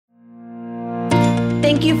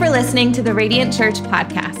Thank you for listening to the Radiant Church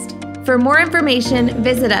podcast. For more information,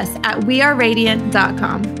 visit us at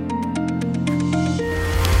weareradiant.com.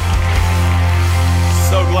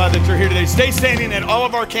 So glad that you're here today. Stay standing at all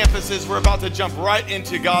of our campuses. We're about to jump right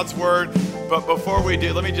into God's Word. But before we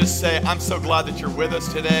do, let me just say I'm so glad that you're with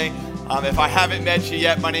us today. If I haven't met you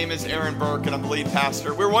yet, my name is Aaron Burke, and I'm the lead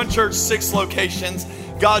pastor. We're one church, 6 locations.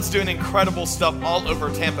 God's doing incredible stuff all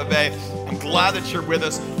over Tampa Bay. I'm glad that you're with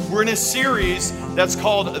us. We're in a series that's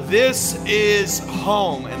called This Is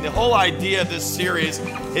Home. And the whole idea of this series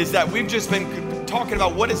is that we've just been talking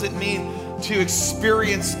about what does it mean to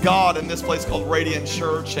experience God in this place called Radiant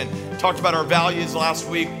Church, and talked about our values last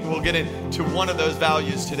week. We'll get into one of those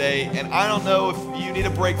values today. And I don't know if you need a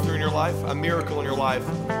breakthrough in your life, a miracle in your life,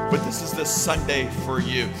 but this is the Sunday for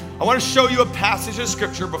you. I want to show you a passage of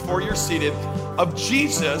scripture before you're seated of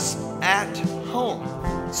Jesus at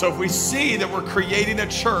home. So if we see that we're creating a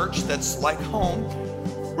church that's like home,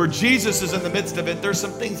 where Jesus is in the midst of it, there's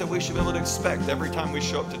some things that we should be able to expect every time we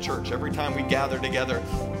show up to church, every time we gather together.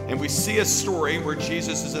 And we see a story where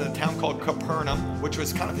Jesus is in a town called Capernaum, which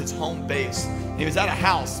was kind of his home base. He was at a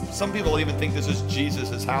house. Some people even think this is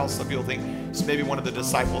Jesus' house. Some people think it's maybe one of the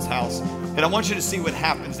disciples' house. And I want you to see what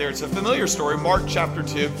happens there. It's a familiar story, Mark chapter 2.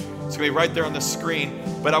 It's going to be right there on the screen.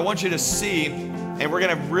 But I want you to see, and we're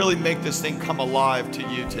going to really make this thing come alive to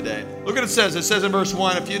you today. Look what it says. It says in verse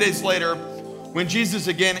 1, a few days later, when Jesus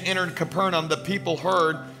again entered Capernaum, the people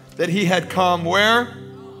heard that he had come where?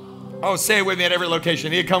 Oh, say it with me at every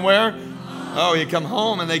location. He had come where? Oh, he had come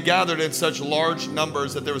home, and they gathered in such large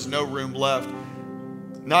numbers that there was no room left,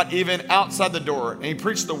 not even outside the door. And he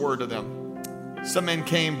preached the word to them. Some men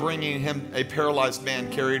came bringing him a paralyzed man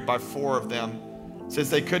carried by 4 of them. Since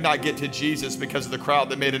they could not get to Jesus because of the crowd,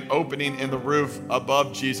 they made an opening in the roof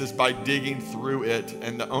above Jesus by digging through it.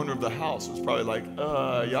 And the owner of the house was probably like,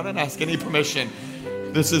 y'all didn't ask any permission.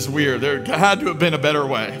 This is weird. There had to have been a better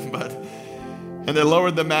way. And they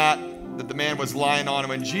lowered the mat that the man was lying on. And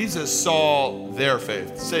when Jesus saw their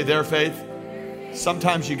faith, say their faith.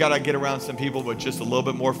 Sometimes you got to get around some people with just a little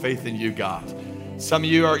bit more faith than you got. Some of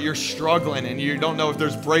you you're struggling and you don't know if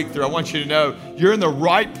there's breakthrough. I want you to know you're in the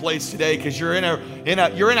right place today because you're in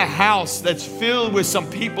a house that's filled with some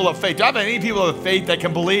people of faith. Do I have any people of faith that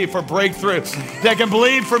can believe for breakthrough, that can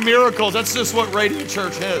believe for miracles? That's just what Radiant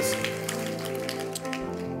Church is.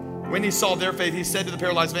 When he saw their faith, he said to the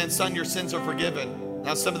paralyzed man, "Son, your sins are forgiven."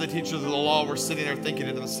 Now some of the teachers of the law were sitting there thinking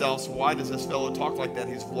to themselves, "Why does this fellow talk like that?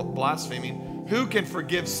 He's blaspheming. Who can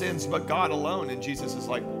forgive sins but God alone?" And Jesus is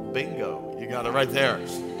like, bingo. You got it right there.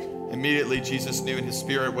 Immediately, Jesus knew in his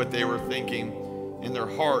spirit what they were thinking in their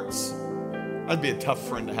hearts. That'd be a tough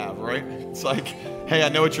friend to have, right? It's like, hey, I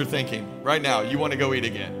know what you're thinking. Right now, you want to go eat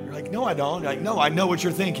again. You're like, no, I don't. You're like, no, I know what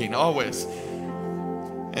you're thinking, always.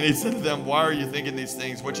 And he said to them, why are you thinking these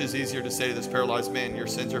things? Which is easier to say to this paralyzed man, your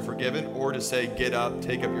sins are forgiven, or to say, get up,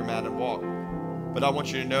 take up your mat and walk? But I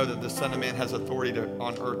want you to know that the Son of Man has authority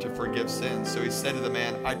on earth to forgive sins. So he said to the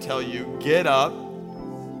man, I tell you, get up.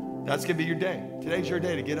 That's going to be your day. Today's your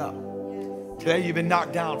day to get up. Today you've been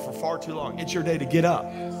knocked down for far too long. It's your day to get up.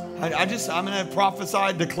 I'm going to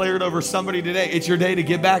prophesy, declare it over somebody today. It's your day to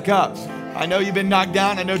get back up. I know you've been knocked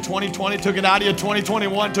down. I know 2020 took it out of you.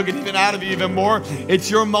 2021 took it even out of you even more.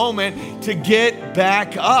 It's your moment to get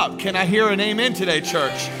back up. Can I hear an amen today,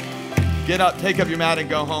 church? Get up, take up your mat and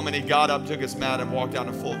go home. And he got up, took his mat and walked down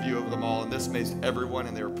in full view of them all. And this amazed everyone,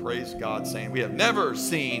 and they praised God, saying, we have never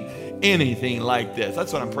seen anything like this.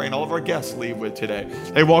 That's what I'm praying all of our guests leave with today.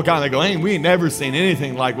 They walk out and they go, hey, we ain't never seen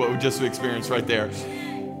anything like what we just experienced right there.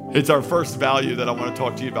 It's our first value that I want to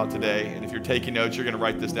talk to you about today. And if you're taking notes, you're going to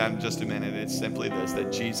write this down in just a minute. It's simply this,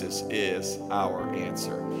 that Jesus is our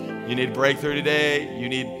answer. You need a breakthrough today. You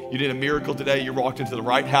need a miracle today. You walked into the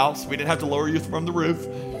right house. We didn't have to lower you from the roof,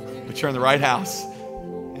 but you're in the right house.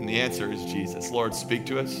 And the answer is Jesus. Lord, speak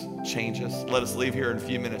to us, change us. Let us leave here in a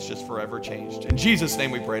few minutes just forever changed. In Jesus'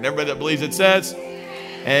 name we pray. And everybody that believes it says,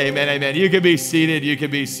 amen, amen. You can be seated. You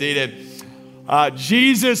can be seated.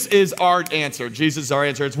 Jesus is our answer. Jesus is our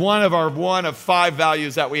answer. It's one of 5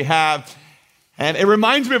 values that we have. And it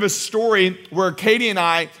reminds me of a story where Katie and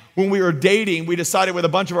I, when we were dating, we decided with a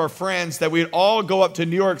bunch of our friends that we'd all go up to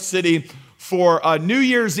New York City for New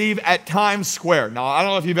Year's Eve at Times Square. Now, I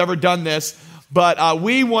don't know if you've ever done this, but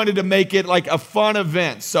we wanted to make it like a fun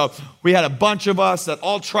event. So we had a bunch of us that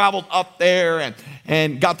all traveled up there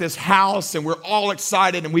and got this house, and we're all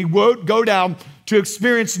excited, and we would go down to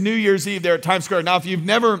experience New Year's Eve there at Times Square. Now, if you've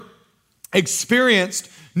never experienced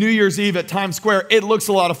New Year's Eve at Times Square, it looks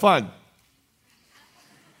a lot of fun.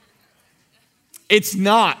 It's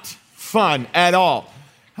not fun at all.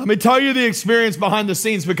 Let me tell you the experience behind the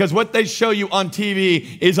scenes, because what they show you on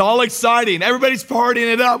TV is all exciting. Everybody's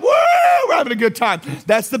partying it up. Woo! We're having a good time.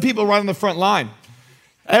 That's the people right on the front line.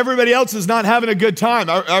 Everybody else is not having a good time.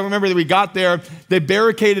 I remember that we got there. They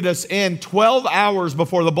barricaded us in 12 hours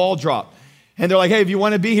before the ball dropped. And they're like, hey, if you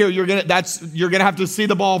want to be here, you're gonna have to see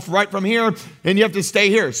the ball right from here, and you have to stay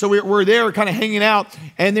here. So we're there kind of hanging out,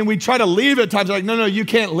 and then we try to leave at times. They're like, no, you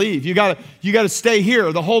can't leave. You gotta stay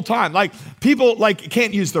here the whole time. Like, people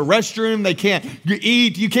can't use the restroom, they can't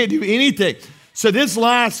eat, you can't do anything. So this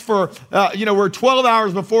lasts for, we're 12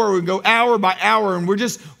 hours before, we go hour by hour, and we're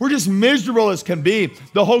just miserable as can be,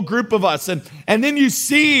 the whole group of us. And then you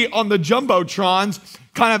see on the Jumbotrons,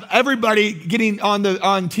 kind of everybody getting on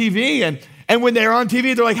TV, and when they're on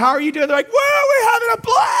TV, they're like, how are you doing? They're like, well, we're having a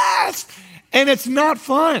blast. And it's not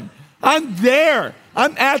fun. I'm there.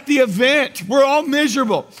 I'm at the event. We're all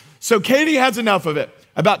miserable. So Katie has enough of it.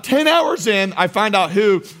 About 10 hours in, I find out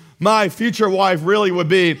who my future wife really would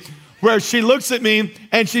be, where she looks at me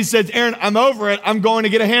and she says, Aaron, I'm over it. I'm going to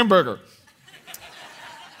get a hamburger.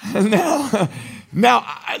 Now,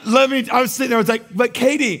 I was sitting there, I was like, but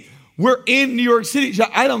Katie, we're in New York City.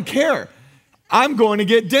 I don't care. I'm going to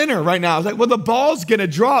get dinner right now. I was like, well, the ball's going to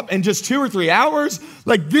drop in just 2 or 3 hours.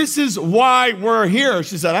 Like, this is why we're here.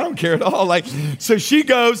 She said, I don't care at all. So she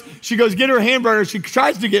goes get her hamburger. She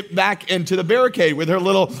tries to get back into the barricade with her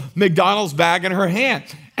little McDonald's bag in her hand.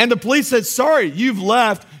 And the police said, sorry, you've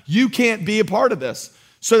left. You can't be a part of this.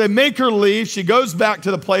 So they make her leave. She goes back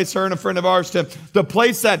to the place, her and a friend of ours, to the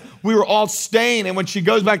place that we were all staying. And when she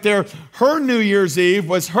goes back there, her New Year's Eve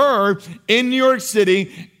was her in New York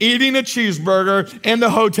City eating a cheeseburger in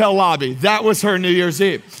the hotel lobby. That was her New Year's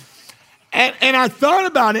Eve. And I thought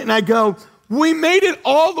about it and I go, we made it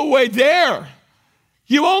all the way there.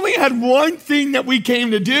 You only had one thing that we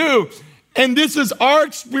came to do. And this is our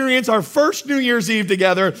experience, our first New Year's Eve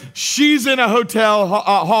together. She's in a hotel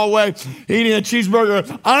hallway eating a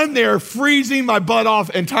cheeseburger. I'm there freezing my butt off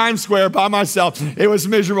in Times Square by myself. It was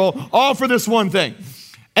miserable, all for this one thing.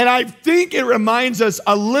 And I think it reminds us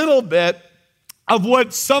a little bit of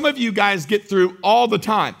what some of you guys get through all the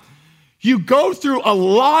time. You go through a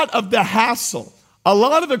lot of the hassle, a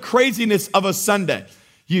lot of the craziness of a Sunday.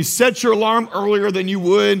 You set your alarm earlier than you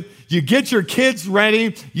would. You get your kids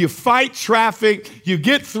ready. You fight traffic. You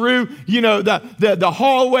get through, the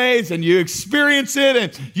hallways, and you experience it.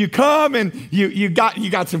 And you come and you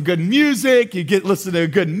got some good music. You listen to a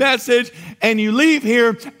good message, and you leave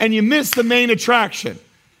here and you miss the main attraction.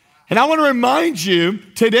 And I want to remind you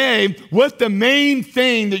today what the main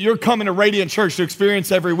thing that you're coming to Radiant Church to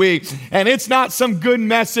experience every week. And it's not some good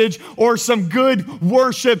message or some good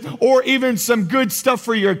worship or even some good stuff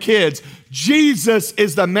for your kids. Jesus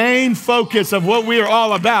is the main focus of what we are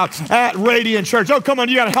all about at Radiant Church. Oh, come on,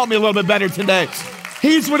 you got to help me a little bit better today.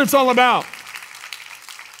 He's what it's all about.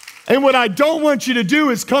 And what I don't want you to do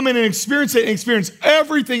is come in and experience it and experience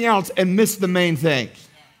everything else and miss the main thing.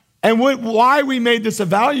 And why we made this a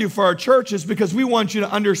value for our church is because we want you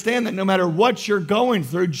to understand that no matter what you're going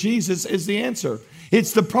through, Jesus is the answer.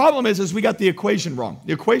 The problem is we got the equation wrong.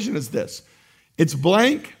 The equation is this. It's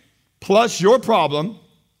blank plus your problem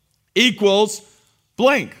equals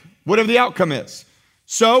blank, whatever the outcome is.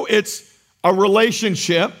 So it's a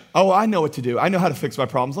relationship. Oh, I know what to do. I know how to fix my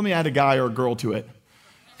problems. Let me add a guy or a girl to it.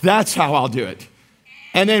 That's how I'll do it.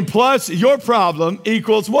 And then plus your problem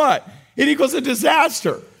equals what? It equals a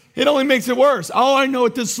disaster. It only makes it worse. Oh, I know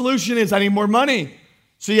what the solution is. I need more money.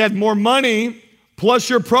 So you have more money plus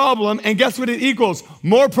your problem, and guess what it equals?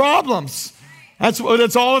 More problems. That's all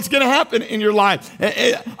that's going to happen in your life.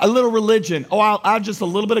 A little religion. Oh, I'll add just a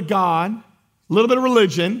little bit of God, a little bit of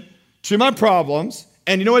religion to my problems,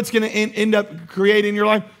 and you know what's going to end up creating in your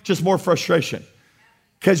life? Just more frustration.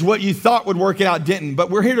 Because what you thought would work it out didn't. But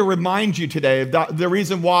we're here to remind you today of the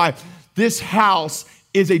reason why this house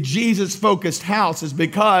is a Jesus-focused house is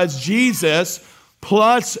because Jesus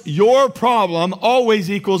plus your problem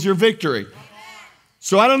always equals your victory.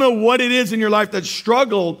 So I don't know what it is in your life that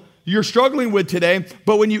you're struggling with today,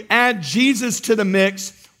 but when you add Jesus to the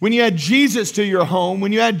mix, when you add Jesus to your home,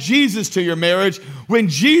 when you add Jesus to your marriage, when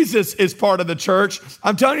Jesus is part of the church,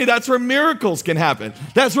 I'm telling you, that's where miracles can happen.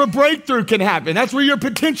 That's where breakthrough can happen. That's where your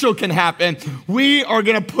potential can happen. We are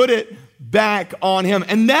going to put it back on him.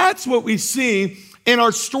 And that's what we see in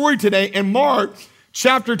our story today in Mark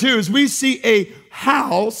chapter 2, is we see a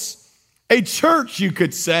house, a church, you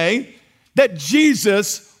could say, that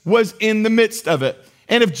Jesus was in the midst of it.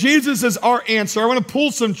 And if Jesus is our answer, I want to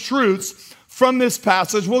pull some truths from this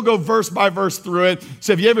passage. We'll go verse by verse through it.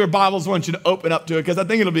 So if you have your Bibles, I want you to open up to it because I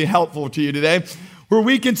think it'll be helpful to you today, where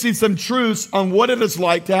we can see some truths on what it is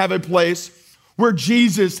like to have a place where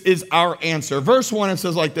Jesus is our answer. Verse 1, it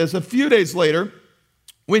says like this: a few days later,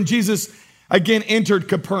 when Jesus again entered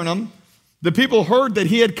Capernaum, the people heard that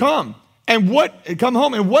he had come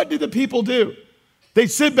home. And what did the people do? They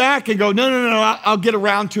sit back and go, no, I'll get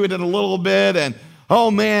around to it in a little bit. And oh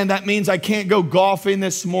man, that means I can't go golfing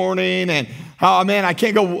this morning. And oh man, I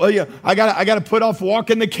can't go, I got to put off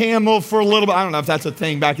walking the camel for a little bit. I don't know if that's a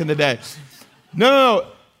thing back in the day. No.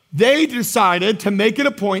 They decided to make it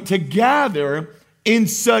a point to gather in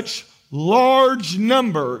such large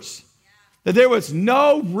numbers that there was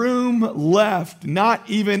no room left, not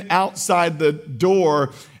even outside the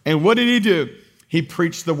door. And what did he do? He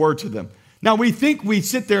preached the word to them. Now, we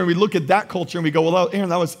sit there and we look at that culture and we go, well, Aaron,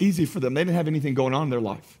 that was easy for them. They didn't have anything going on in their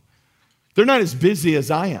life. They're not as busy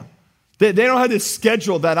as I am. They don't have this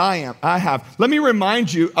schedule that I have. Let me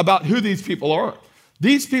remind you about who these people are.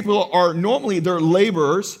 These people are normally, they're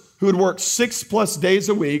laborers who would work 6+ days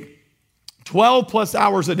a week, 12+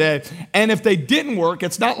 hours a day. And if they didn't work,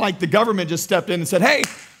 it's not like the government just stepped in and said, hey,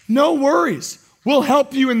 no worries, we'll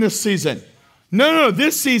help you in this season. No,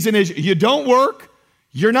 this season is you don't work,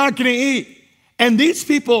 you're not going to eat. And these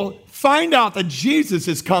people find out that Jesus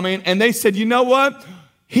is coming, and they said, you know what?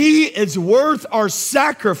 He is worth our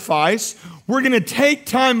sacrifice. We're going to take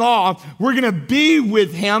time off. We're going to be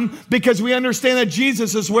with him because we understand that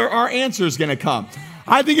Jesus is where our answer is going to come.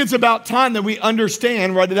 I think it's about time that we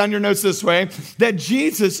understand, write it down your notes this way, that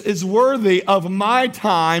Jesus is worthy of my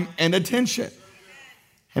time and attention.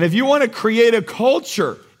 And if you want to create a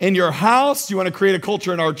culture in your house, you want to create a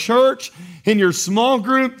culture in our church, in your small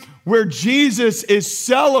group, where Jesus is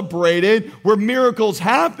celebrated, where miracles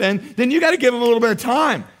happen, then you got to give him a little bit of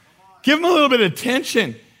time. Give him a little bit of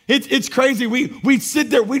attention. It's crazy. We sit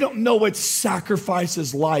there, we don't know what sacrifice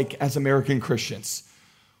is like as American Christians.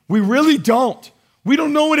 We really don't. We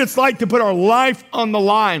don't know what it's like to put our life on the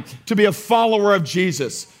line to be a follower of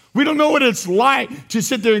Jesus. We don't know what it's like to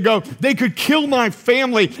sit there and go, they could kill my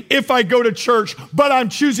family if I go to church, but I'm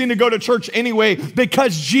choosing to go to church anyway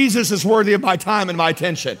because Jesus is worthy of my time and my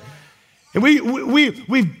attention. And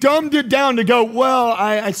we've dumbed it down to go, well,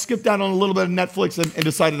 I skipped out on a little bit of Netflix and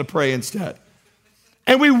decided to pray instead.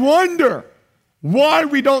 And we wonder why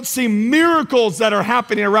we don't see miracles that are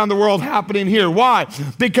happening around the world happening here. Why?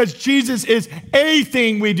 Because Jesus is a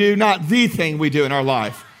thing we do, not the thing we do in our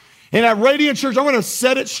life. And at Radiant Church, I want to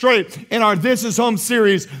set it straight in our This Is Home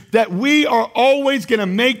series that we are always going to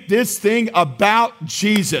make this thing about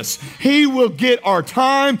Jesus. He will get our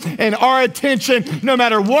time and our attention no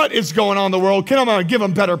matter what is going on in the world. Can I give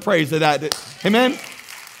him better praise to that? Amen?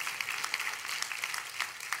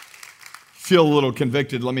 Feel a little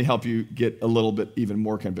convicted. Let me help you get a little bit even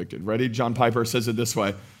more convicted. Ready? John Piper says it this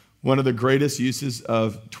way. One of the greatest uses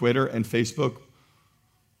of Twitter and Facebook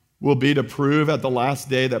will be to prove at the last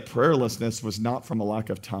day that prayerlessness was not from a lack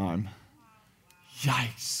of time.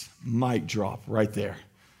 Yikes. Mic drop right there.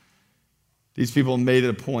 These people made it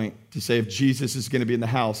a point to say if Jesus is going to be in the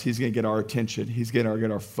house, he's going to get our attention. He's going to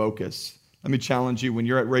get our focus. Let me challenge you. When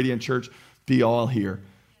you're at Radiant Church, be all here.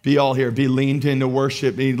 Be all here. Be leaned into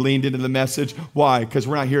worship. Be leaned into the message. Why? Because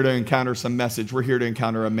we're not here to encounter some message. We're here to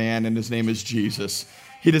encounter a man, and his name is Jesus.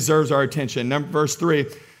 He deserves our attention. Verse 3.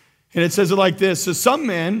 And it says it like this. So some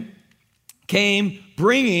men came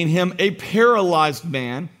bringing him a paralyzed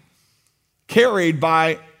man carried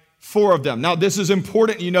by 4 of them. Now, this is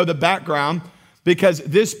important. You know the background because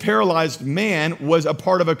this paralyzed man was a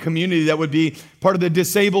part of a community that would be part of the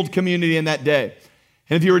disabled community in that day.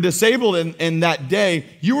 And if you were disabled in that day,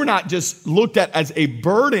 you were not just looked at as a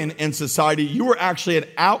burden in society. You were actually an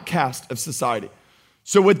outcast of society.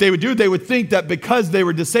 So what they would do, they would think that because they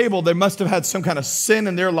were disabled, they must have had some kind of sin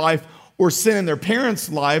in their life or sin in their parents'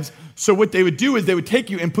 lives. So what they would do is they would take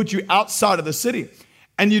you and put you outside of the city.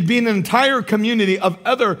 And you'd be in an entire community of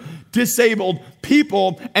other disabled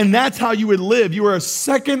people, and that's how you would live. You were a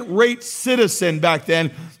second-rate citizen back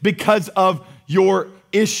then because of your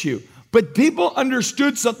issue. But people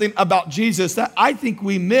understood something about Jesus that I think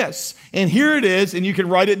we miss. And here it is, and you can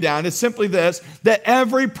write it down. It's simply this, that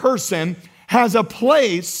every person has a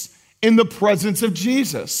place in the presence of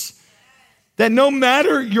Jesus. That no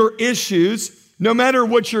matter your issues, no matter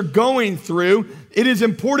what you're going through, it is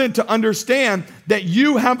important to understand that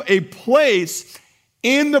you have a place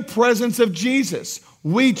in the presence of Jesus.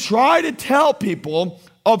 We try to tell people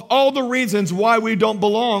of all the reasons why we don't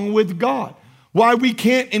belong with God, why we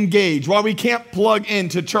can't engage, why we can't plug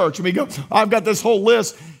into church. And we go, I've got this whole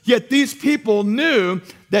list. Yet these people knew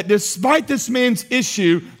that despite this man's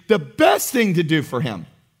issue, the best thing to do for him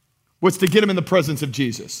was to get him in the presence of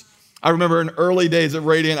Jesus. I remember in early days at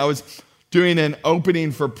Radiant, I was doing like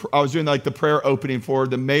the prayer opening for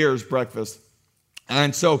the mayor's breakfast.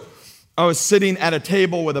 And so I was sitting at a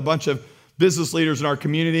table with a bunch of business leaders in our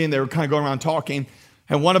community, and they were kind of going around talking.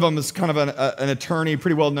 And one of them is kind of an attorney,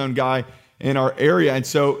 pretty well-known guy in our area. And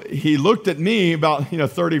so he looked at me about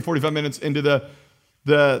 30, 45 minutes into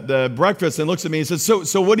the breakfast and looks at me and says,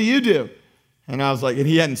 so what do you do? And I was like, and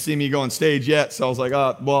he hadn't seen me go on stage yet. So I was like,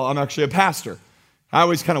 well, I'm actually a pastor. I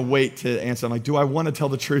always kind of wait to answer. I'm like, do I want to tell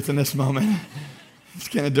the truth in this moment? It's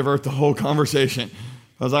going to divert the whole conversation.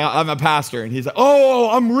 I was like, I'm a pastor. And he's like, oh,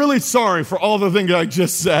 I'm really sorry for all the things I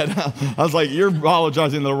just said. I was like, you're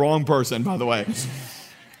apologizing to the wrong person, by the way.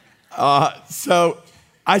 So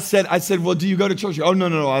I said, well, do you go to church? Oh,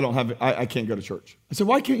 no, I can't go to church. I said,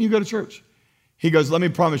 why can't you go to church? He goes, let me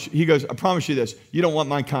promise you. He goes, I promise you this. You don't want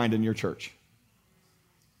my kind in your church.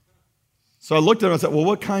 So I looked at him and I said, well,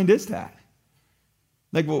 what kind is that?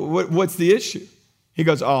 Like, what's the issue? He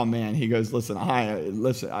goes, oh, man. He goes, listen,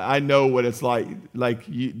 I know what it's like. Like,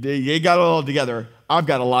 you got it all together. I've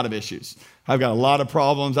got a lot of issues. I've got a lot of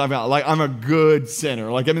problems. I'm a good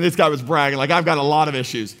sinner. This guy was bragging. I've got a lot of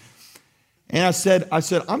issues. And I said,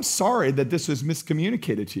 I'm sorry that this was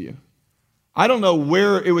miscommunicated to you. I don't know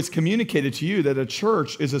where it was communicated to you that a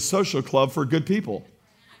church is a social club for good people.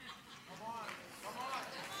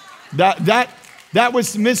 That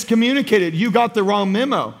was miscommunicated. You got the wrong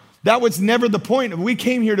memo. That was never the point. We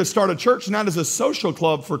came here to start a church not as a social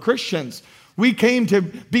club for Christians. We came to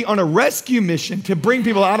be on a rescue mission to bring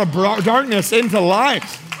people out of darkness into light.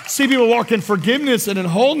 See people walk in forgiveness and in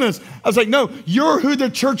wholeness. I was like, no, you're who the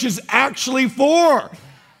church is actually for.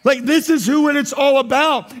 This is who it's all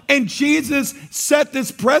about. And Jesus set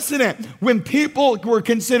this precedent. When people were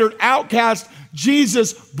considered outcasts,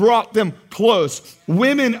 Jesus brought them close.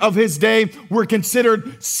 Women of his day were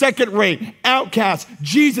considered second-rate, outcasts.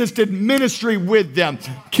 Jesus did ministry with them.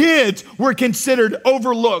 Kids were considered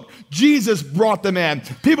overlooked. Jesus brought them in.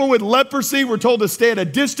 People with leprosy were told to stay at a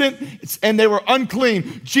distance, and they were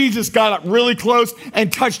unclean. Jesus got up really close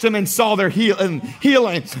and touched them and saw their healing.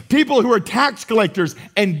 People who were tax collectors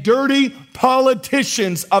and dirty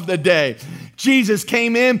politicians of the day. Jesus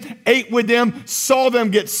came in, ate with them, saw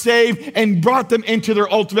them get saved, and brought them into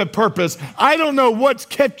their ultimate purpose. I don't know what's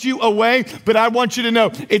kept you away, but I want you to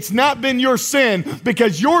know it's not been your sin,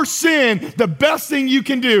 because your sin, the best thing you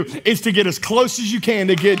can do is to get as close as you can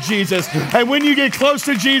to get Jesus. And when you get close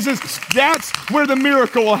to Jesus, that's where the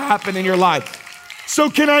miracle will happen in your life. So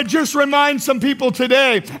can I just remind some people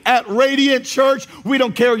today, at Radiant Church, we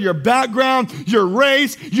don't care your background, your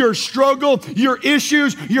race, your struggle, your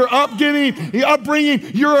issues, your upbringing,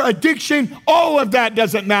 your addiction, all of that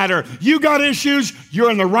doesn't matter. You got issues, you're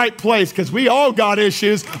in the right place, because we all got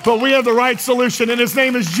issues, but we have the right solution, and his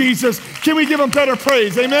name is Jesus. Can we give him better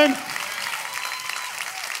praise? Amen?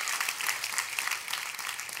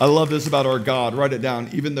 I love this about our God. Write it down.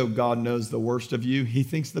 Even though God knows the worst of you, he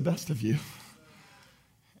thinks the best of you.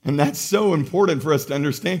 And that's so important for us to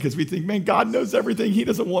understand, because we think, man, God knows everything. He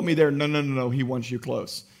doesn't want me there. No. He wants you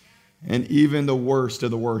close. And even the worst of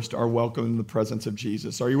the worst are welcome in the presence of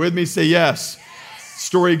Jesus. Are you with me? Say yes.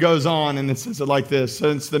 Story goes on, and it says it like this.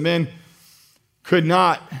 Since the men could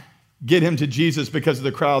not get him to Jesus because of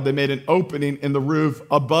the crowd, they made an opening in the roof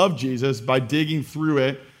above Jesus by digging through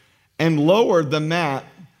it and lowered the mat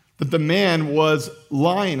that the man was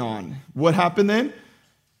lying on. What happened then?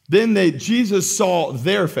 Then Jesus saw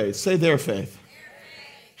their faith. Say their faith.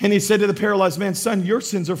 And he said to the paralyzed man, son, your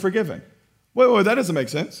sins are forgiven. Wait, that doesn't make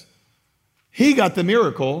sense. He got the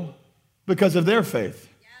miracle because of their faith.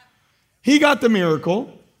 He got the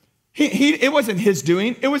miracle. It wasn't his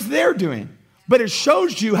doing, it was their doing. But it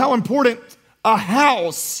shows you how important a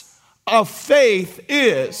house of faith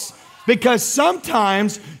is. Because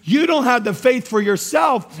sometimes you don't have the faith for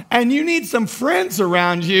yourself, and you need some friends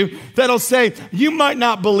around you that'll say, you might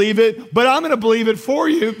not believe it, but I'm going to believe it for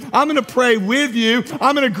you. I'm going to pray with you.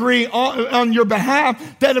 I'm going to agree on your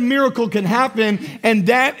behalf that a miracle can happen. And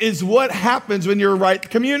that is what happens when you're a right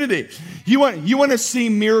community. You want to see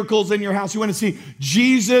miracles in your house. You want to see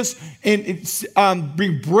Jesus and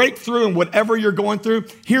bring breakthrough in whatever you're going through.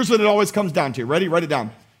 Here's what it always comes down to. Ready? Write it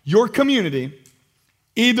down. Your community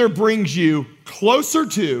either brings you closer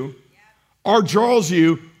to or draws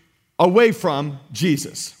you away from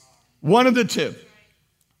Jesus. One of the two.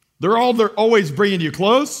 They're always bringing you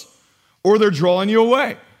close, or they're drawing you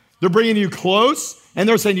away. They're bringing you close, and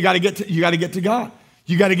they're saying you got to get to God.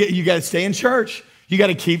 You got to stay in church. You got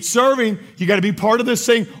to keep serving. You got to be part of this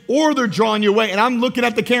thing, or they're drawing you away. And I'm looking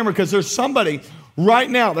at the camera because there's somebody right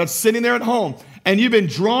now that's sitting there at home, and you've been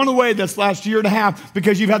drawn away this last year and a half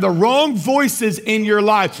because you've had the wrong voices in your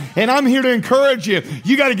life. And I'm here to encourage you.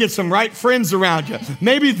 You got to get some right friends around you.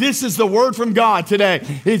 Maybe this is the word from God today,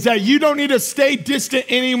 is that you don't need to stay distant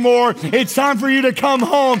anymore. It's time for you to come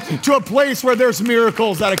home to a place where there's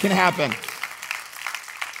miracles that can happen.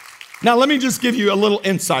 Now, let me just give you a little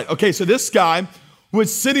insight. Okay, so this guy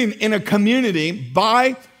was sitting in a community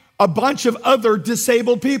by a bunch of other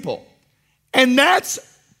disabled people. And that's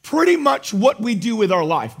pretty much what we do with our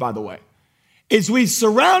life, by the way, is we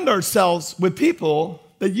surround ourselves with people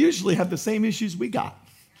that usually have the same issues we got.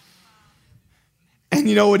 And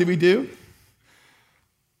you know what we do?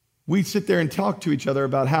 We sit there and talk to each other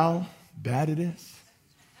about how bad it is.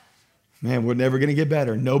 Man, we're never going to get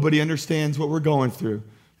better. Nobody understands what we're going through.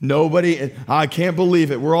 I can't believe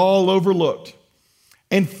it. We're all overlooked.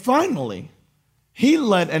 And finally, he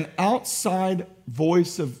let an outside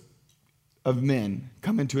voice of men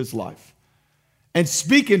come into his life and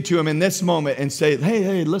speak into him in this moment and say,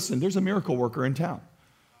 hey, listen, there's a miracle worker in town.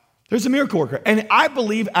 There's a miracle worker. And I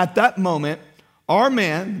believe at that moment, our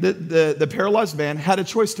man, the paralyzed man, had a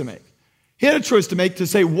choice to make. He had a choice to make to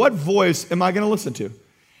say, what voice am I going to listen to?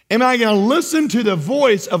 Am I going to listen to the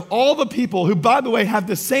voice of all the people who, by the way, have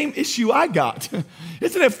the same issue I got?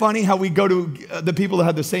 Isn't it funny how we go to the people that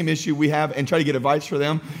have the same issue we have and try to get advice for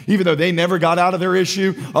them, even though they never got out of their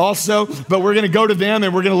issue also, but we're going to go to them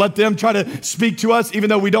and we're going to let them try to speak to us, even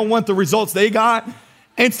though we don't want the results they got,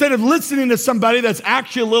 instead of listening to somebody that's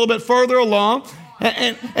actually a little bit further along.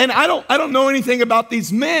 And I don't know anything about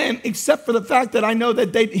these men except for the fact that I know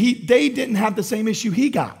that they didn't have the same issue he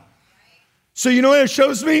got. So you know what it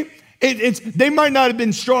shows me? They might not have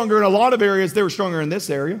been stronger in a lot of areas. They were stronger in this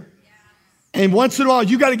area. And once in a while,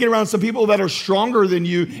 you got to get around some people that are stronger than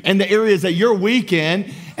you in the areas that you're weak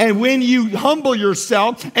in. And when you humble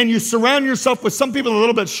yourself and you surround yourself with some people a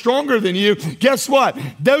little bit stronger than you, guess what?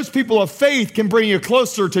 Those people of faith can bring you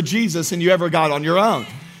closer to Jesus than you ever got on your own.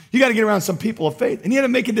 You got to get around some people of faith. And you had to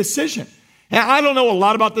make a decision. And I don't know a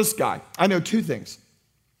lot about this guy. I know two things.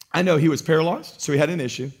 I know he was paralyzed, so he had an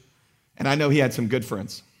issue. And I know he had some good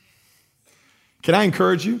friends. Can I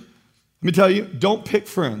encourage you? Let me tell you, don't pick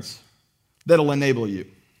friends that'll enable you.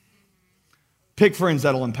 Pick friends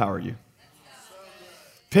that'll empower you.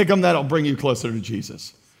 Pick them that'll bring you closer to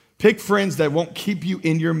Jesus. Pick friends that won't keep you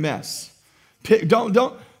in your mess.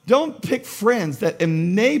 Don't pick friends that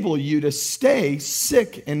enable you to stay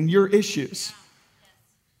sick in your issues.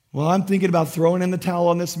 Well, I'm thinking about throwing in the towel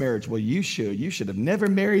on this marriage. Well, you should. You should have never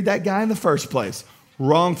married that guy in the first place.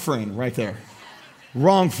 Wrong friend right there.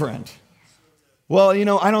 Wrong friend. Well,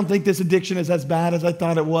 I don't think this addiction is as bad as I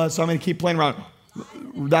thought it was, so I'm going to keep playing around.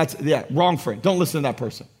 Wrong friend. Don't listen to that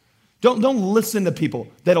person. Don't listen to people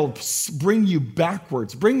that'll bring you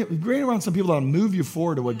backwards. Bring around some people that'll move you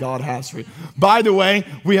forward to what God has for you. By the way,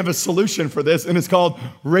 we have a solution for this, and it's called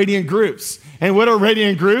Radiant Groups. And what are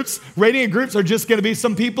Radiant Groups? Radiant Groups are just going to be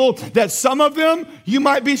some people that some of them, you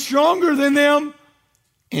might be stronger than them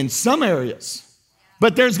in some areas.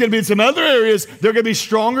 But there's going to be some other areas they're going to be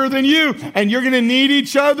stronger than you, and you're going to need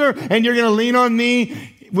each other, and you're going to lean on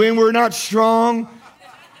me when we're not strong,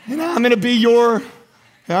 and I'm going to be your...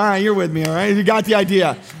 All right, you're with me, all right? You got the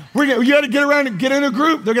idea. You got to get around and get in a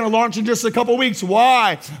group. They're going to launch in just a couple weeks.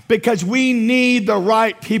 Why? Because we need the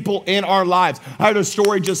right people in our lives. I heard a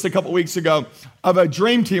story just a couple weeks ago of a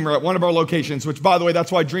dream teamer at one of our locations, which, by the way,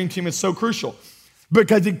 that's why Dream Team is so crucial,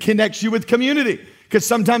 because it connects you with community. Because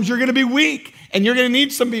sometimes you're going to be weak and you're going to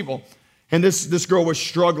need some people. And this girl was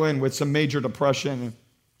struggling with some major depression. And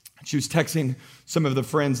she was texting some of the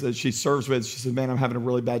friends that she serves with. She said, man, I'm having a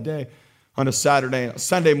really bad day. On a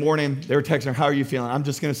Sunday morning, they were texting her, how are you feeling? I'm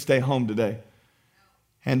just going to stay home today.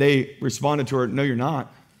 And they responded to her, no, you're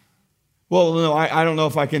not. Well, no, I don't know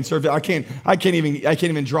if I can serve it. I can't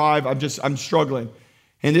even drive. I'm struggling.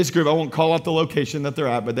 And this group, I won't call out the location that they're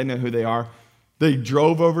at, but they know who they are. They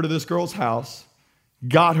drove over to this girl's house,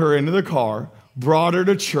 got her into the car, brought her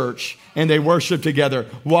to church, and they worshiped together.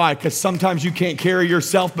 Why? Because sometimes you can't carry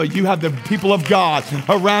yourself, but you have the people of God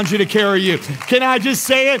around you to carry you. Can I just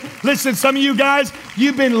say it? Listen, some of you guys,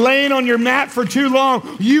 you've been laying on your mat for too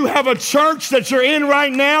long. You have a church that you're in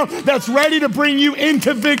right now that's ready to bring you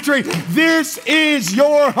into victory. This is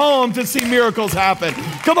your home to see miracles happen.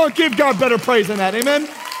 Come on, give God better praise than that. Amen?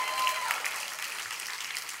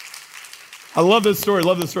 I love this story.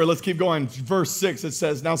 Let's keep going. Verse 6, it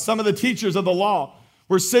says, now some of the teachers of the law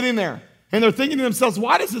were sitting there, and they're thinking to themselves,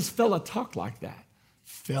 why does this fella talk like that?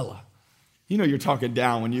 Fella. You know you're talking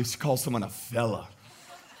down when you call someone a fella.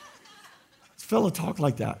 This fella talk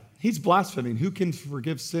like that. He's blaspheming. Who can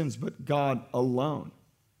forgive sins but God alone?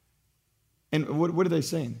 And what are they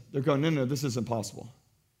saying? They're going, no, this isn't possible.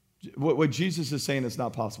 What Jesus is saying is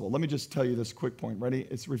not possible. Let me just tell you this quick point. Ready?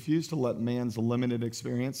 It's refuse to let man's limited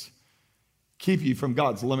experience keep you from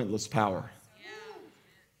God's limitless power.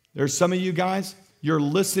 There's some of you guys, you're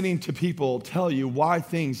listening to people tell you why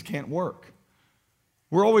things can't work.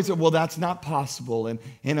 We're always, well, that's not possible, and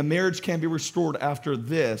a marriage can't be restored after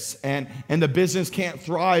this, and the business can't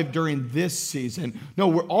thrive during this season. No,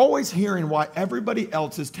 we're always hearing why everybody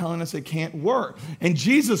else is telling us it can't work. And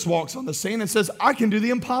Jesus walks on the scene and says, I can do the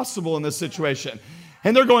impossible in this situation.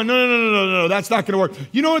 And they're going, no, that's not going to work.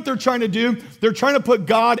 You know what they're trying to do? They're trying to put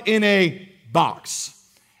God in a box.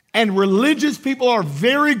 And religious people are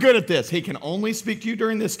very good at this. He can only speak to you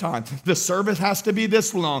during this time. The service has to be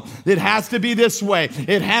this long. It has to be this way.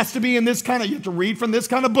 It has to be in this kind of, you have to read from this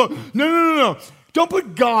kind of book. No. Don't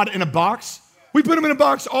put God in a box. We put him in a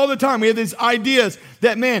box all the time. We have these ideas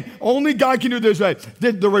that, man, only God can do it this way.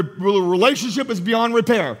 The relationship is beyond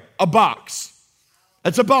repair. A box.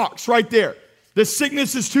 That's a box right there. The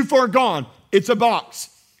sickness is too far gone. It's a box.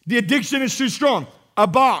 The addiction is too strong. A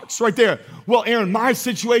box right there. Well, Aaron, my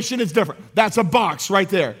situation is different. That's a box right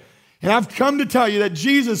there. And I've come to tell you that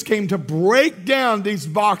Jesus came to break down these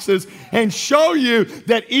boxes and show you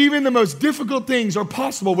that even the most difficult things are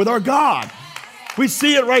possible with our God. We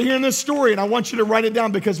see it right here in this story, and I want you to write it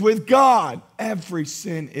down because with God, every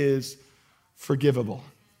sin is forgivable.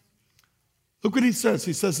 Look what he says.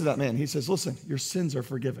 He says to that man, he says, listen, your sins are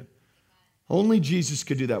forgiven. Only Jesus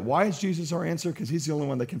could do that. Why is Jesus our answer? Because he's the only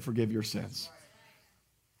one that can forgive your sins.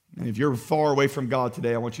 And if you're far away from God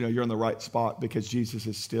today, I want you to know you're in the right spot because Jesus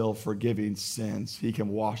is still forgiving sins. He can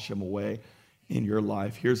wash them away in your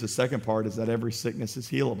life. Here's the second part, is that every sickness is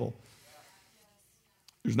healable.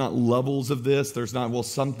 There's not levels of this. There's not, well,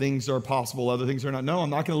 some things are possible, other things are not. No, I'm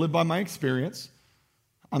not going to live by my experience.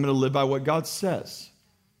 I'm going to live by what God says.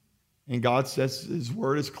 And God says his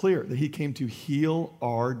word is clear, that he came to heal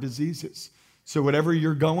our diseases. So whatever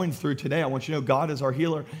you're going through today, I want you to know God is our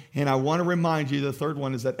healer. And I want to remind you, the third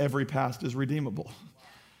one is that every past is redeemable.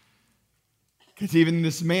 Because even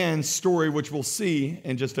this man's story, which we'll see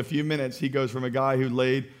in just a few minutes, he goes from a guy who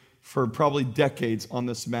laid for probably decades on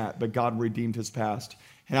this mat, but God redeemed his past.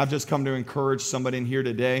 And I've just come to encourage somebody in here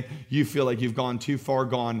today. You feel like you've gone too far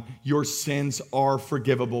gone. Your sins are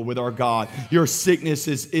forgivable with our God. Your sickness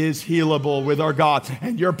is healable with our God.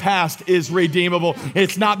 And your past is redeemable.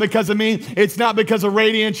 It's not because of me. It's not because of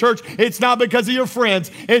Radiant Church. It's not because of your friends.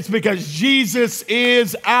 It's because Jesus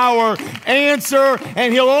is our answer.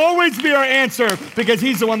 And he'll always be our answer because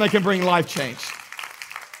he's the one that can bring life change.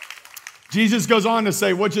 Jesus goes on to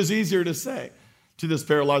say, which is easier to say to this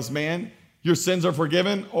paralyzed man? Your sins are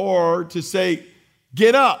forgiven, or to say,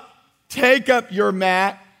 get up, take up your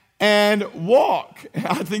mat, and walk.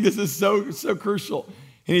 I think this is so crucial.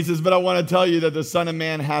 And he says, but I want to tell you that the Son of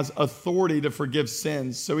Man has authority to forgive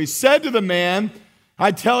sins. So he said to the man,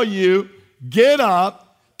 I tell you, get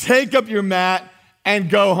up, take up your mat, and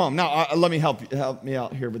go home. Now, let me help me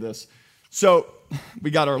out here with this. So we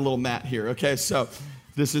got our little mat here, okay? So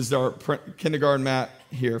this is our kindergarten mat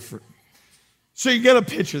here. So you got to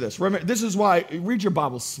picture this. Remember, this is why read your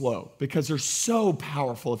Bible slow, because they're so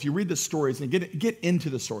powerful. If you read the stories and get into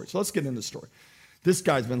the story. So let's get into the story. This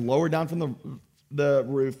guy's been lowered down from the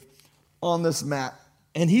roof on this mat,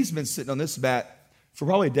 and he's been sitting on this mat for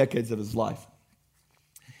probably decades of his life.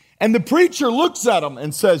 And the preacher looks at him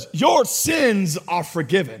and says, your sins are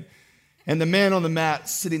forgiven. And the man on the mat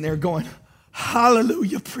sitting there going,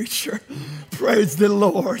 hallelujah, preacher. Praise the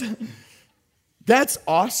Lord. That's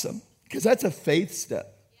awesome. Because that's a faith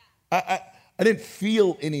step. I didn't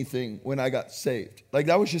feel anything when I got saved. Like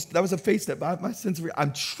that was a faith step. My sense of,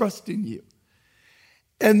 I'm trusting you.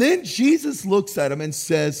 And then Jesus looks at him and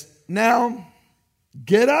says, now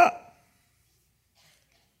get up.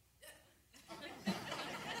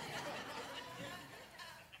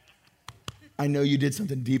 I know you did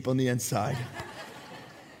something deep on the inside.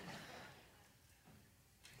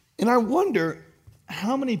 And I wonder,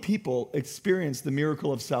 how many people experience the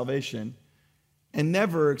miracle of salvation and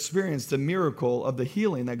never experience the miracle of the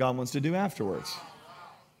healing that God wants to do afterwards?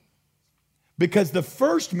 Because the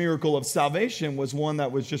first miracle of salvation was one that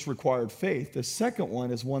was just required faith. The second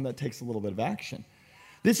one is one that takes a little bit of action.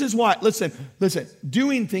 This is why, listen,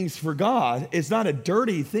 doing things for God is not a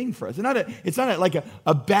dirty thing for us. It's not like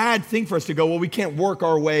a bad thing for us to go, well, we can't work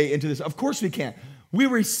our way into this. Of course we can't. We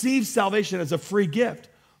receive salvation as a free gift.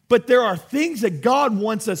 But there are things that God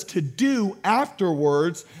wants us to do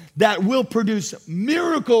afterwards that will produce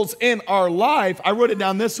miracles in our life. I wrote it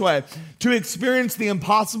down this way. To experience the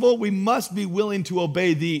impossible, we must be willing to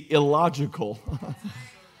obey the illogical.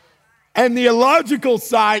 And the illogical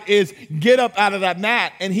side is get up out of that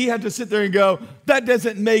mat. And he had to sit there and go, that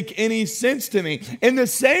doesn't make any sense to me. In the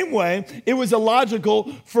same way, it was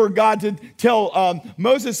illogical for God to tell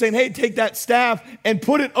Moses saying, hey, take that staff and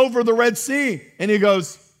put it over the Red Sea. And he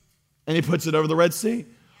goes, and he puts it over the Red Sea.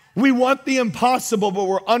 We want the impossible, but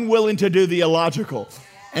we're unwilling to do the illogical.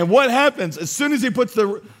 And what happens? As soon as he puts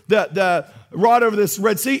the rod over this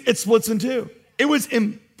Red Sea, it splits in two. It was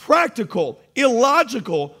impractical,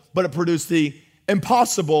 illogical, but it produced the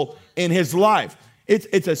impossible in his life.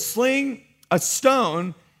 It's a sling, a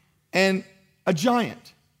stone, and a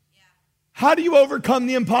giant. How do you overcome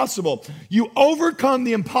the impossible? You overcome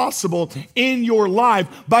the impossible in your life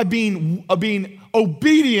by being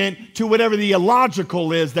obedient to whatever the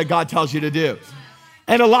illogical is that God tells you to do.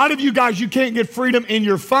 And a lot of you guys, you can't get freedom in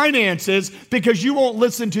your finances because you won't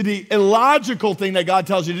listen to the illogical thing that God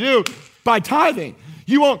tells you to do by tithing.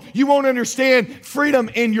 You won't understand freedom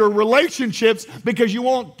in your relationships because you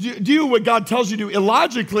won't do what God tells you to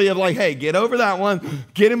illogically of like, hey, get over that one,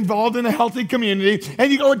 get involved in a healthy community.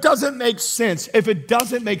 And you go, it doesn't make sense. If it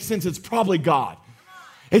doesn't make sense, it's probably God.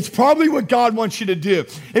 It's probably what God wants you to do.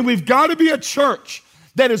 And we've got to be a church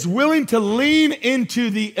that is willing to lean into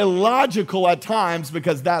the illogical at times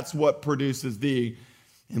because that's what produces the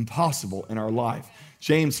impossible in our life.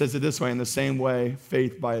 James says it this way, in the same way,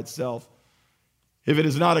 faith by itself, if it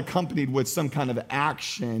is not accompanied with some kind of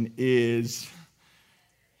action, is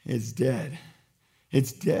dead.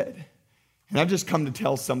 It's dead. And I've just come to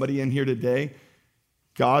tell somebody in here today,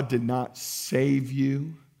 God did not save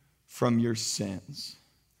you from your sins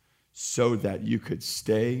so that you could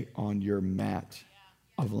stay on your mat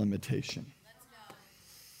of limitation.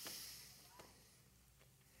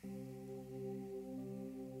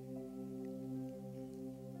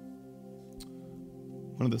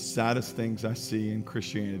 One of the saddest things I see in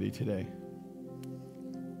Christianity today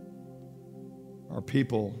are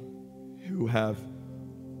people who have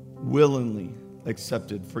willingly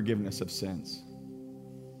accepted forgiveness of sins,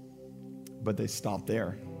 but they stop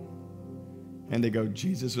there. And they go,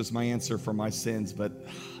 Jesus was my answer for my sins, but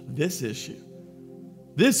this issue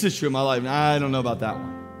in my life, I don't know about that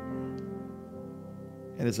one.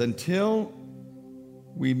 And it's until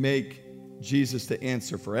we make Jesus the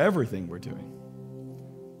answer for everything we're doing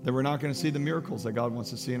that we're not going to see the miracles that God wants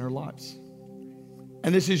to see in our lives.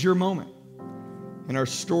 And this is your moment. In our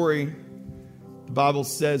story, the Bible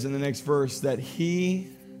says in the next verse that he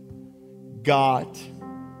got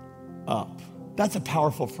up. That's a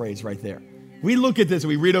powerful phrase right there. We look at this and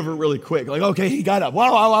we read over it really quick. Like, okay, he got up.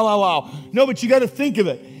 Wow. No, but you got to think of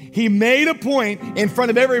it. He made a point in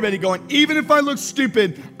front of everybody going, even if I look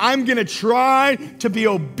stupid, I'm going to try to be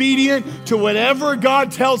obedient to whatever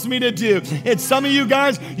God tells me to do. And some of you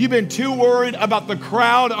guys, you've been too worried about the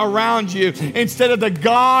crowd around you instead of the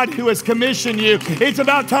God who has commissioned you. It's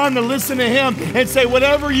about time to listen to him and say,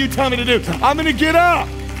 whatever you tell me to do, I'm going to get up.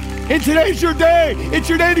 And today's your day. It's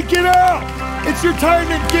your day to get up. It's your time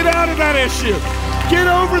to get out of that issue. Get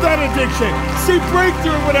over that addiction. See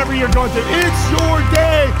breakthrough in whatever you're going through. It's your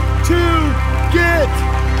day to get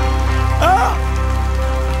up.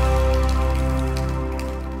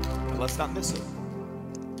 But let's not miss it.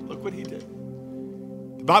 Look what he did.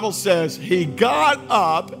 The Bible says he got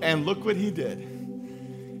up and look what he did.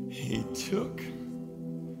 He took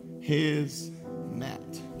his mat.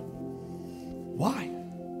 Why?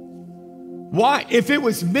 Why? If it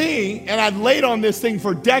was me and I'd laid on this thing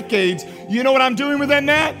for decades, you know what I'm doing with that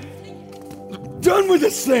mat? Done with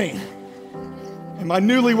this thing. And my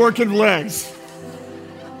newly working legs.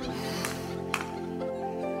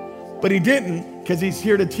 But he didn't, because he's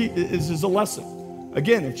here to teach. This is a lesson.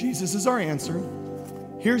 Again, if Jesus is our answer,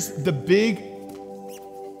 here's the big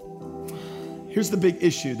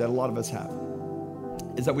issue that a lot of us have,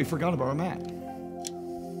 is that we forgot about our mat.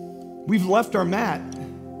 We've left our mat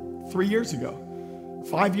 3 years ago,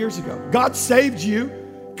 5 years ago. God saved you.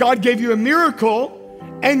 God gave you a miracle,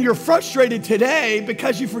 and you're frustrated today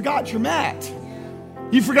because you forgot your mat.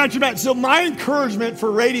 You forgot your mat. So my encouragement for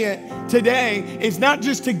Radiant today is not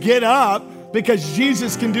just to get up because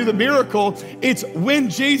Jesus can do the miracle. It's when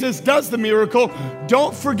Jesus does the miracle,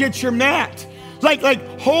 don't forget your mat. Like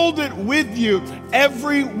hold it with you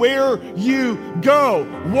everywhere you go.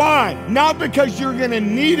 Why? Not because you're going to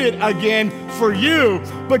need it again for you,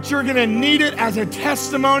 but you're going to need it as a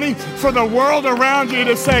testimony for the world around you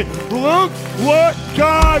to say, look what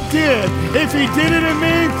God did. If he did it in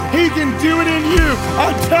me, he can do it in you.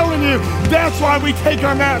 I'm telling you, that's why we take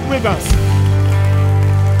our mat with us.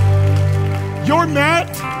 Your mat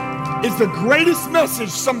is the greatest message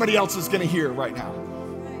somebody else is going to hear right now.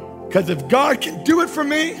 Because if God can do it for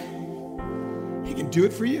me, he can do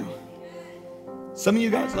it for you. Some of you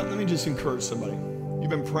guys, let me just encourage somebody. You've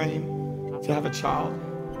been praying to have a child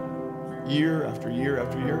year after year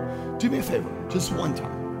after year. Do me a favor, just one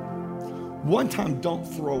time. One time, don't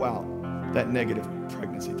throw out that negative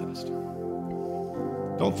pregnancy test.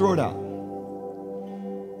 Don't throw it out.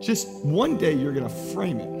 Just one day, you're going to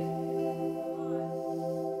frame it.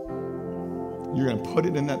 You're going to put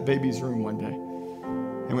it in that baby's room one day.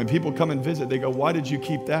 And when people come and visit, they go, why did you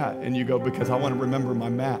keep that? And you go, because I want to remember my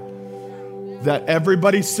mat. That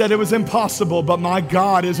everybody said it was impossible, but my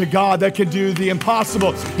God is a God that can do the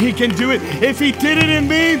impossible. He can do it. If he did it in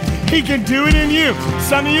me, he can do it in you.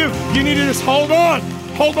 Some of you need to just hold on.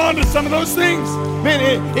 Hold on to some of those things. Man,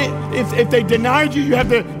 if they denied you, you have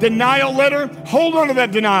the denial letter. Hold on to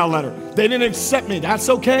that denial letter. They didn't accept me. That's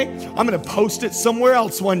okay. I'm going to post it somewhere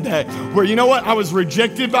else one day where, you know what? I was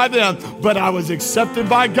rejected by them, but I was accepted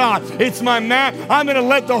by God. It's my mat. I'm going to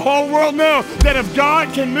let the whole world know that if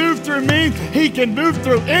God can move through me, he can move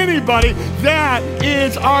through anybody. That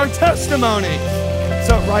is our testimony.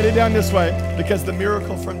 So write it down this way, because the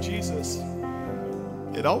miracle from Jesus,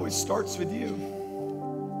 it always starts with you,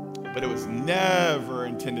 but it was never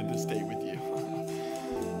intended to stay with you.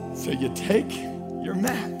 So you take your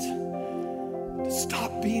mat.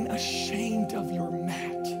 Stop being ashamed of your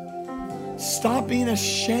mat. Stop being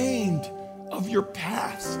ashamed of your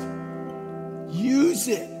past. Use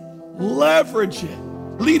it. Leverage it.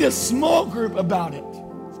 Lead a small group about it.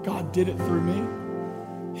 If God did it through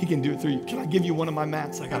me, he can do it through you. Can I give you one of my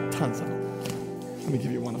mats? I got tons of them. Let me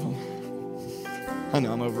give you one of them. I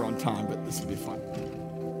know I'm over on time, but this will be fun.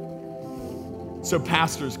 So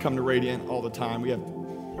pastors come to Radiant all the time. We have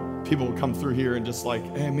people will come through here and just like,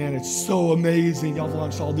 hey man, it's so amazing. Y'all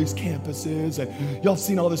launched all these campuses and y'all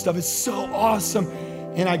seen all this stuff. It's so awesome.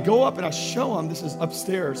 And I go up and I show them, this is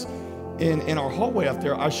upstairs in our hallway up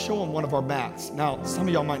there, I show them one of our mats. Now, some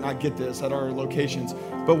of y'all might not get this at our locations,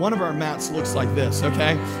 but one of our mats looks like this,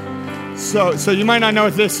 okay? So you might not know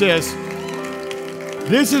what this is.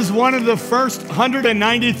 This is one of the first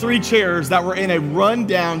 193 chairs that were in a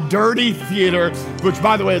rundown, dirty theater, which,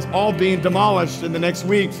 by the way, is all being demolished in the next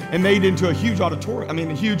week and made into a huge auditorium,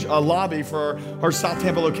 a huge lobby for our South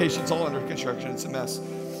Tampa location. It's all under construction. It's a mess.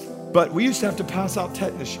 But we used to have to pass out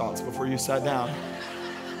tetanus shots before you sat down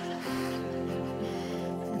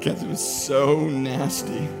because it was so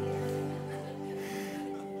nasty.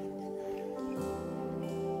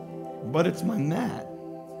 But it's my mat.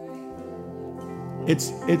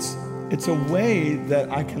 It's a way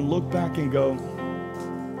that I can look back and go,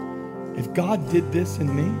 if God did this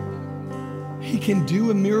in me, he can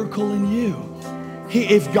do a miracle in you.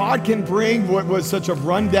 If God can bring what was such a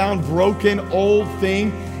rundown, broken, old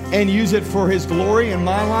thing and use it for his glory in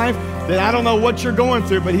my life, then I don't know what you're going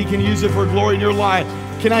through, but he can use it for glory in your life.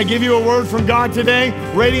 Can I give you a word from God today?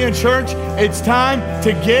 Radiant Church, it's time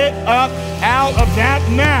to get up out of that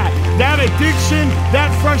mat, that addiction,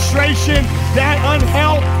 that frustration, that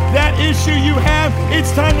unhealth, that issue you have.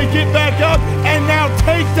 It's time to get back up and now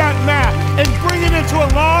take that mat and bring it into a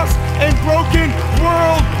lost and broken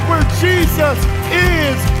world where Jesus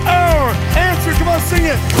is our answer. Come on, sing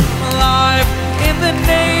it. Come alive in the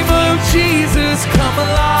name of Jesus. Come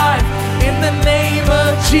alive in the name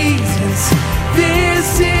of Jesus.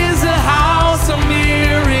 This is a house of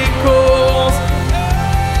miracles.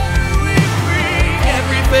 We bring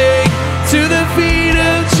everything to the feet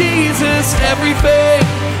of Jesus. Everything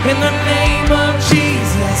in the name of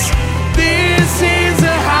Jesus. This is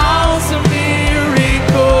a house of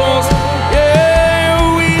miracles.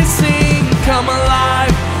 Yeah, we sing, come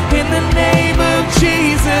alive in the name of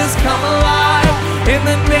Jesus. Come alive in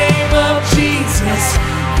the name of Jesus.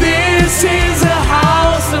 This is a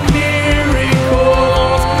house of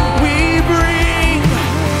miracles. We bring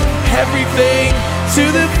everything to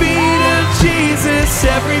the feet of Jesus.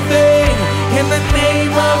 Everything in the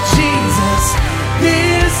name of Jesus.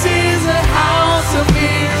 This is a house of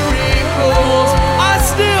miracles. I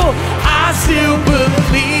still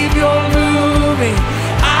believe you're moving.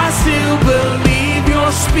 I still believe you're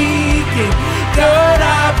speaking. God,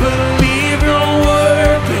 I believe you're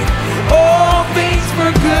working all things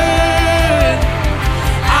for good.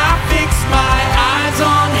 I fix my eyes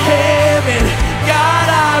on heaven. God,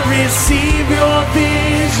 I receive your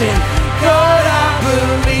vision. God, I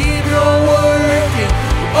believe you're working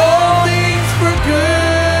all things for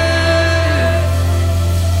good.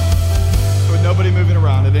 With nobody moving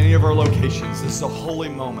around at any of our locations, this is a holy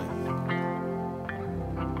moment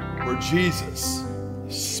where Jesus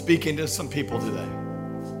is speaking to some people today.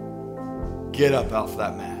 Get up off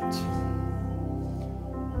that mat.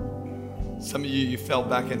 Some of you fell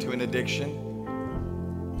back into an addiction.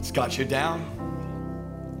 It's got you down.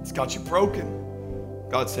 It's got you broken.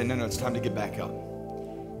 God's saying, no, it's time to get back up.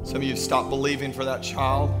 Some of you stopped believing for that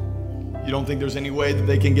child. You don't think there's any way that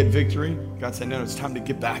they can get victory. God said, no, it's time to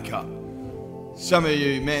get back up. Some of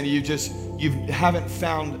you, man, you haven't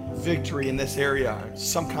found victory in this area,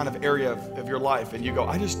 some kind of area of your life, and you go,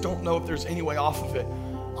 I just don't know if there's any way off of it.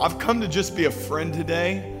 I've come to just be a friend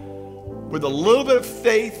today with a little bit of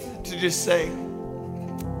faith to just say,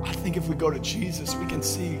 I think if we go to Jesus, we can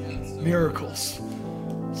see miracles.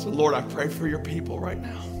 So Lord, I pray for your people right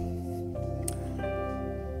now.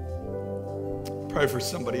 Pray for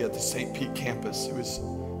somebody at the St. Pete campus who is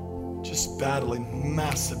just battling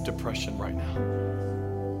massive depression right now.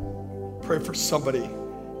 Pray for somebody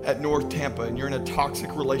at North Tampa and you're in a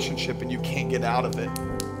toxic relationship and you can't get out of it.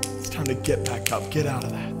 It's time to get back up, get out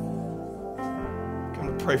of that. I'm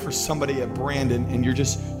gonna pray for somebody at Brandon and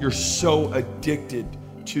you're so addicted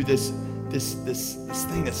to this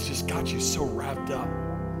thing that's just got you so wrapped up.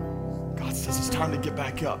 God says it's time to get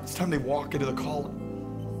back up. It's time to walk into the calling.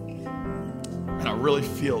 And I really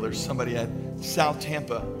feel there's somebody at South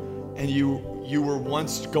Tampa and you were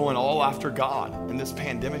once going all after God and this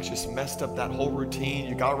pandemic just messed up that whole routine.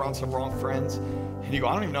 You got around some wrong friends and you go,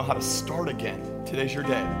 I don't even know how to start again. Today's your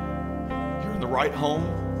day. You're in the right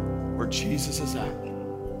home where Jesus is at.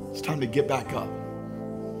 It's time to get back up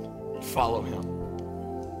and follow him.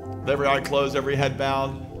 With every eye closed, every head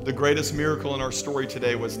bowed, the greatest miracle in our story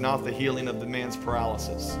today was not the healing of the man's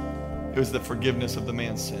paralysis. It was the forgiveness of the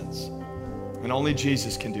man's sins. And only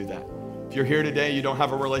Jesus can do that. If you're here today, you don't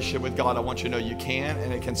have a relationship with God, I want you to know you can,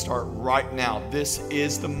 and it can start right now. This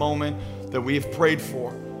is the moment that we've prayed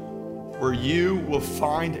for, where you will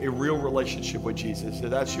find a real relationship with Jesus. If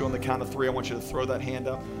that's you, on the count of 3, I want you to throw that hand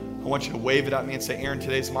up. I want you to wave it at me and say, Aaron,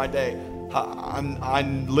 today's my day.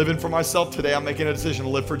 I'm living for myself today. I'm making a decision to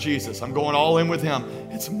live for Jesus. I'm going all in with him.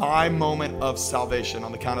 It's my moment of salvation.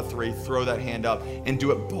 On the count of 3, throw that hand up and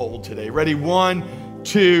do it bold today. Ready? 1,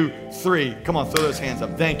 2, 3. Come on, throw those hands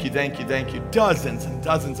up. Thank you, thank you, thank you. Dozens and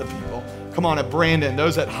dozens of people. Come on, at Brandon,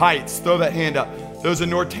 those at Heights, throw that hand up. Those in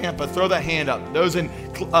North Tampa, throw that hand up. Those in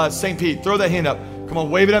St. Pete, throw that hand up. Come on,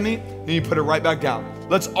 wave it at me, then you put it right back down.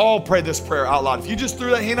 Let's all pray this prayer out loud. If you just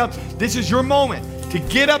threw that hand up, this is your moment to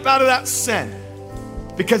get up out of that sin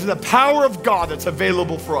because of the power of God that's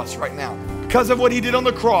available for us right now. Because of what he did on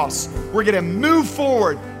the cross, we're going to move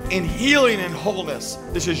forward in healing and wholeness.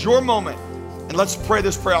 This is your moment. And let's pray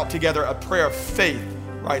this prayer out together, a prayer of faith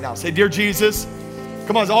right now. Say, Dear Jesus,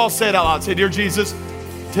 come on, all say it out loud. Say, Dear Jesus,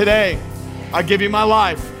 today I give you my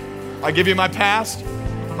life. I give you my past,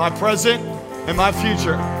 my present, and my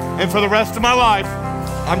future. And for the rest of my life,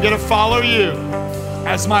 I'm going to follow you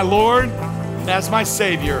as my Lord and as my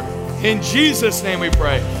Savior. In Jesus' name we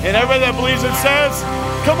pray. And everybody that believes it says,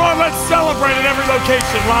 come on, let's celebrate at every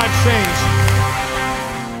location. Lives change.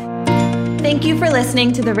 Thank you for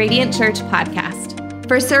listening to the Radiant Church podcast.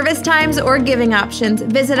 For service times or giving options,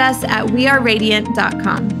 visit us at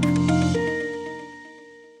weareradiant.com.